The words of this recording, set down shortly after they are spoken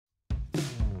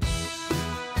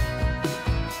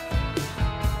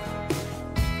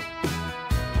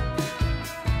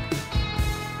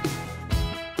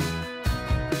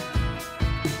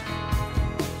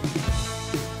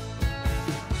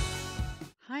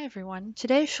Hi everyone,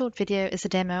 today's short video is a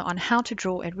demo on how to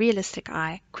draw a realistic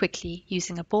eye quickly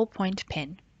using a ballpoint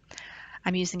pen.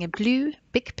 I'm using a blue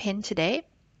Bic pen today.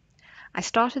 I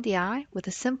started the eye with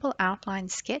a simple outline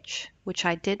sketch, which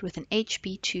I did with an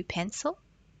HB2 pencil.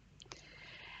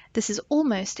 This is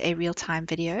almost a real-time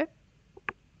video.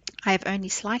 I have only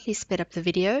slightly sped up the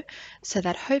video so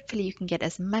that hopefully you can get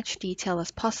as much detail as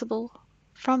possible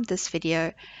from this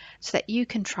video so that you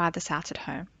can try this out at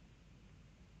home.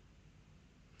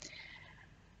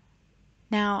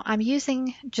 Now, I'm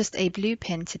using just a blue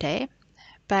pen today,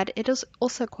 but it is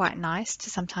also quite nice to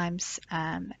sometimes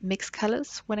mix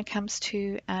colors when it comes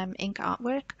to ink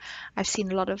artwork. I've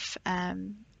seen a lot of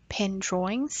pen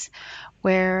drawings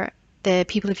where the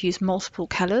people have used multiple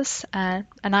colors. A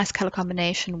nice color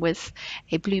combination with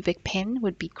a blue Bic pen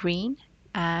would be green.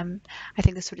 I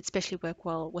think this would especially work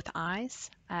well with eyes.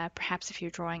 Perhaps if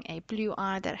you're drawing a blue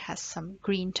eye that has some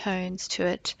green tones to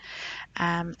it.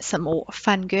 Some more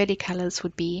fun girly colors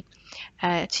would be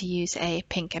to use a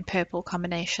pink and purple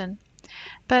combination.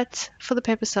 But for the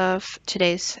purpose of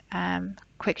today's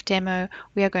quick demo,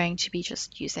 we are going to be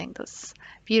just using this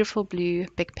beautiful blue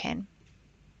Bic pen.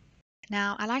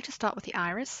 Now, I like to start with the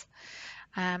iris.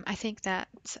 I think that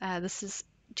this is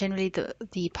generally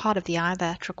the part of the eye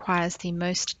that requires the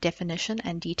most definition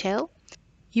and detail.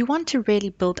 You want to really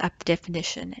build up the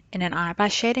definition in an eye by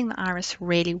shading the iris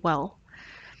really well.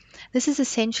 This is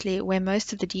essentially where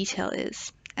most of the detail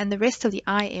is, and the rest of the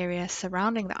eye area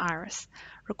surrounding the iris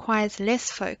requires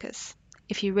less focus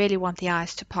if you really want the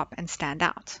eyes to pop and stand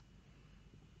out.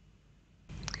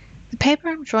 The paper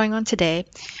I'm drawing on today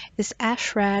is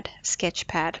Ashrad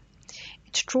Sketchpad.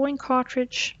 It's drawing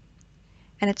cartridge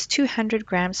and it's 200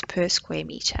 grams per square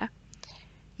meter.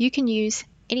 You can use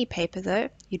any paper though.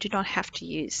 You do not have to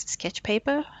use sketch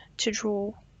paper to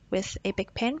draw with a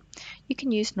Bic pen. You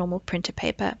can use normal printer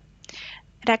paper.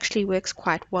 It actually works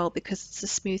quite well because it's a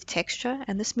smooth texture,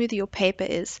 and the smoother your paper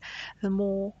is, the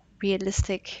more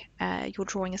realistic your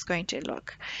drawing is going to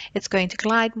look. It's going to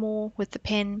glide more with the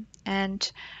pen,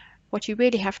 and what you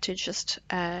really have to just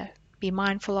be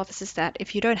mindful of is that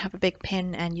if you don't have a Bic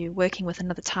pen and you're working with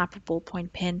another type of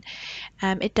ballpoint pen,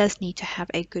 it does need to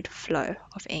have a good flow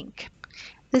of ink.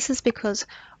 This is because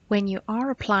when you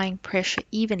are applying pressure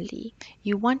evenly,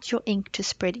 you want your ink to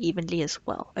spread evenly as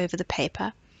well over the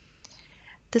paper.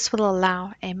 This will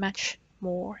allow a much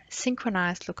more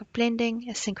synchronized look of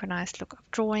blending, a synchronized look of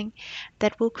drawing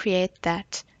that will create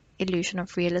that illusion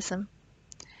of realism.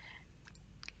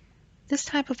 This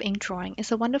type of ink drawing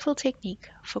is a wonderful technique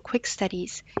for quick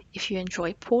studies if you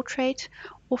enjoy portrait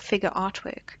or figure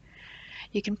artwork.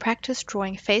 You can practice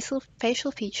drawing facial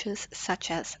features such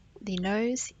as the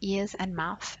nose, ears, and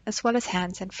mouth, as well as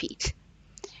hands and feet.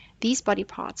 These body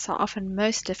parts are often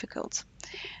most difficult.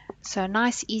 So a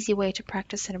nice easy way to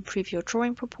practice and improve your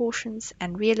drawing proportions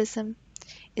and realism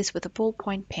is with a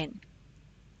ballpoint pen.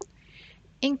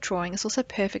 Ink drawing is also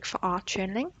perfect for art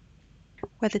journaling,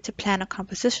 whether to plan a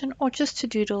composition or just to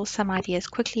doodle some ideas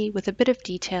quickly with a bit of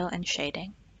detail and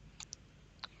shading.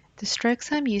 The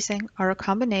strokes I'm using are a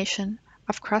combination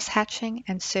of cross-hatching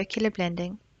and circular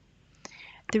blending.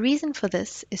 The reason for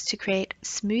this is to create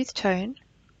smooth tone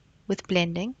with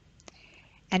blending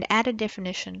and added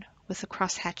definition with the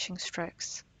cross-hatching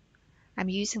strokes. I'm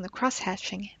using the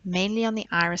cross-hatching mainly on the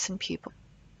iris and pupil.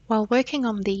 While working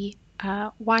on the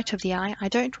white of the eye, I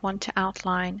don't want to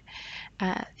outline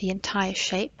the entire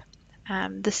shape.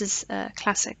 This is a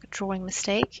classic drawing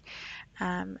mistake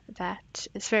that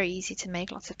is very easy to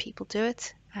make. Lots of people do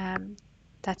it.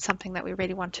 That's something that we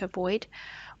really want to avoid.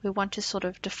 We want to sort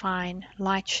of define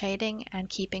light shading and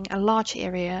keeping a large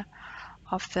area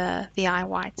of the eye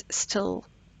white still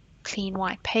clean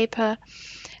white paper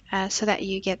so that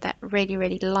you get that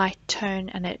really light tone,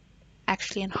 and it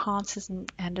actually enhances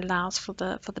and allows for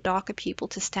the darker pupil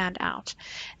to stand out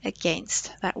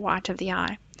against that white of the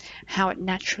eye, how it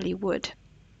naturally would.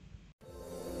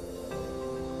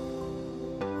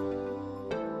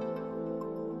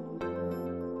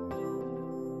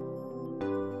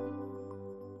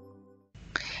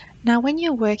 Now when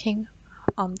you're working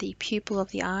on the pupil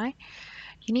of the eye,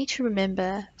 you need to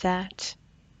remember that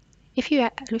if you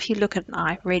look at an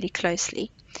eye really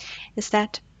closely, is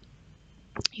that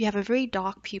you have a very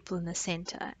dark pupil in the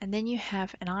center, and then you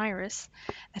have an iris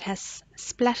that has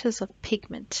splatters of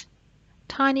pigment,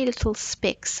 tiny little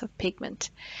specks of pigment.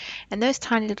 And those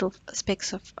tiny little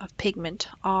specks of pigment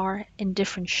are in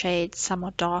different shades. Some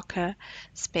are darker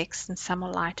specks and some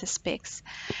are lighter specks.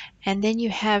 And then you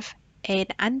have an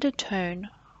undertone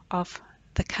of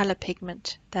the color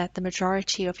pigment that the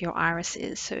majority of your iris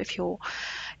is. So if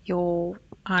your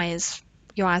eye is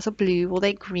your eyes are blue or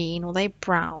they're green or they're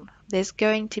brown, there's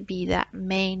going to be that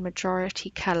main majority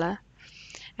color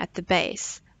at the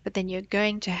base, but then you're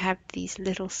going to have these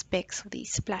little specks or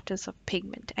these splatters of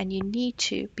pigment, and you need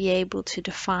to be able to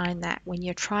define that when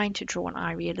you're trying to draw an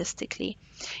eye realistically.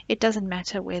 It doesn't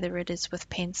matter whether it is with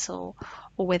pencil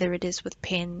or whether it is with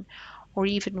pen or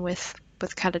even with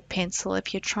colored pencil.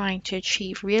 If you're trying to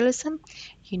achieve realism,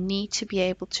 you need to be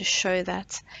able to show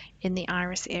that in the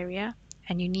iris area,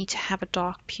 and you need to have a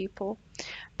dark pupil.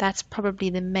 That's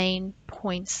probably the main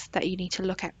points that you need to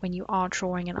look at when you are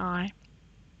drawing an eye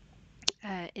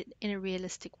in a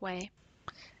realistic way.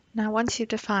 Now, once you've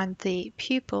defined the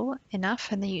pupil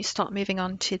enough, and then you start moving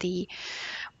on to the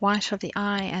white of the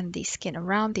eye and the skin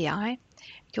around the eye,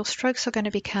 your strokes are going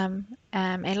to become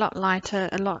a lot lighter,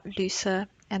 a lot looser,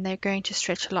 and they're going to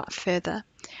stretch a lot further.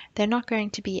 They're not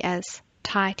going to be as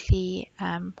tightly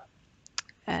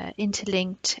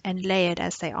interlinked and layered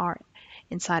as they are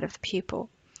inside of the pupil.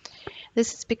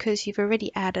 This is because you've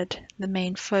already added the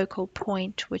main focal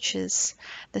point, which is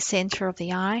the center of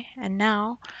the eye, and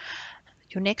now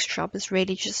your next job is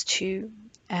really just to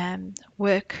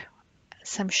work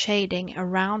some shading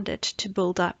around it to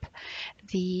build up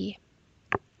the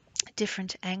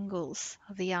different angles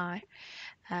of the eye,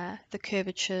 the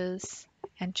curvatures,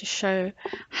 and to show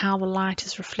how the light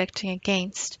is reflecting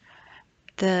against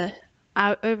the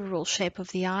overall shape of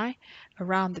the eye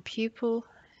around the pupil,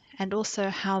 and also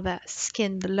how the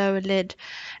skin, the lower lid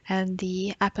and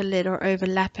the upper lid are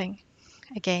overlapping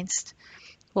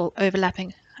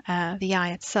overlapping the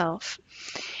eye itself.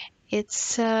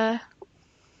 It's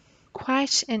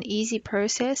quite an easy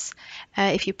process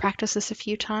if you practice this a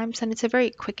few times, and it's a very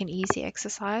quick and easy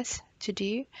exercise to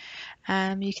do.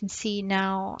 You can see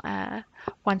now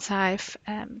once I've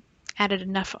added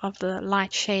enough of the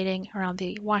light shading around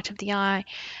the white of the eye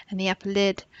and the upper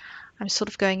lid, I'm sort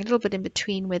of going a little bit in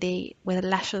between where the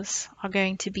lashes are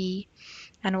going to be,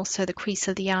 and also the crease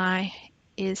of the eye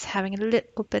is having a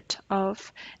little bit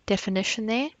of definition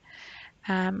there.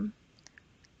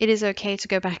 It is okay to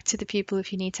go back to the pupil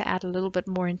if you need to add a little bit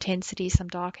more intensity, some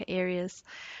darker areas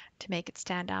to make it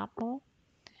stand out more.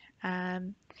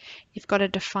 You've got to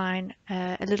define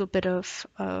a little bit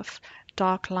of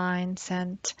dark lines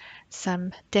and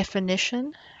some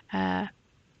definition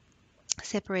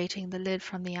separating the lid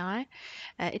from the eye.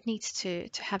 It needs to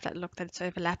have that look that it's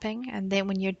overlapping. And then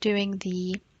when you're doing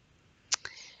the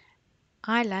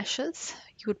eyelashes,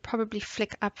 you would probably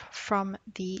flick up from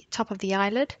the top of the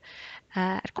eyelid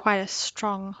at quite a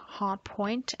strong hard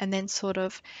point, and then sort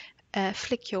of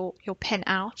flick your pen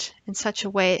out in such a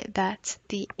way that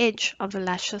the edge of the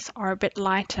lashes are a bit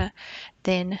lighter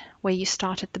than where you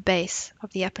start at the base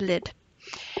of the upper lid.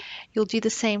 You'll do the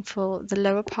same for the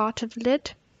lower part of the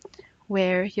lid,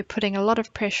 where you're putting a lot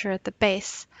of pressure at the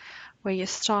base, where you're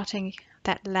starting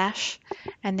that lash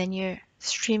and then you're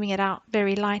streaming it out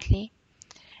very lightly.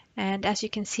 And as you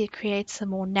can see, it creates a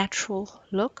more natural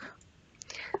look.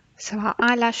 So our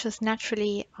eyelashes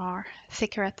naturally are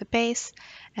thicker at the base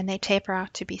and they taper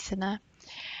out to be thinner.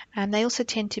 And they also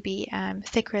tend to be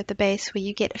thicker at the base, where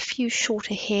you get a few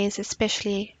shorter hairs,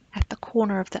 especially at the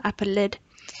corner of the upper lid.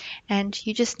 And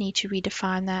you just need to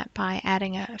redefine that by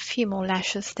adding a few more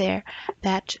lashes there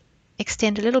that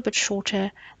extend a little bit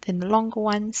shorter than the longer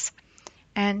ones.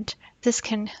 And this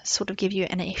can sort of give you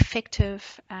an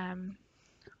effective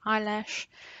eyelash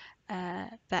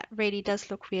that really does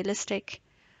look realistic.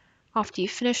 After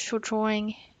you've finished your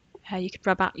drawing, you could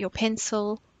rub out your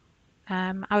pencil.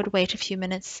 I would wait a few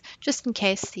minutes just in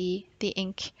case the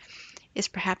ink is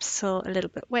perhaps still a little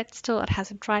bit wet still, it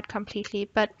hasn't dried completely,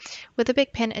 but with a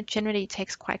big pen it generally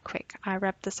takes quite quick. I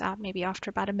rub this out maybe after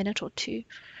about a minute or two.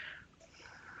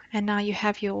 And now you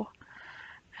have your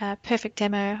perfect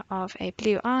demo of a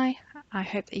blue eye. I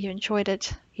hope that you enjoyed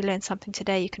it. You learned something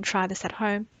today. You can try this at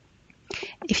home.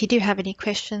 If you do have any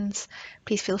questions,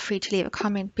 please feel free to leave a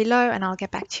comment below and I'll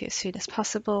get back to you as soon as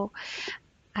possible.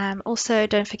 Also,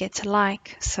 don't forget to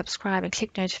like, subscribe and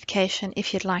click notification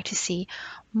if you'd like to see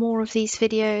more of these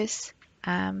videos.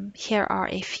 Here are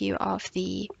a few of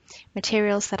the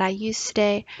materials that I used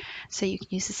today, so you can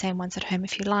use the same ones at home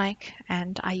if you like,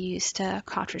 and I used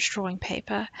cartridge drawing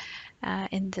paper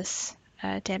in this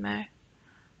demo.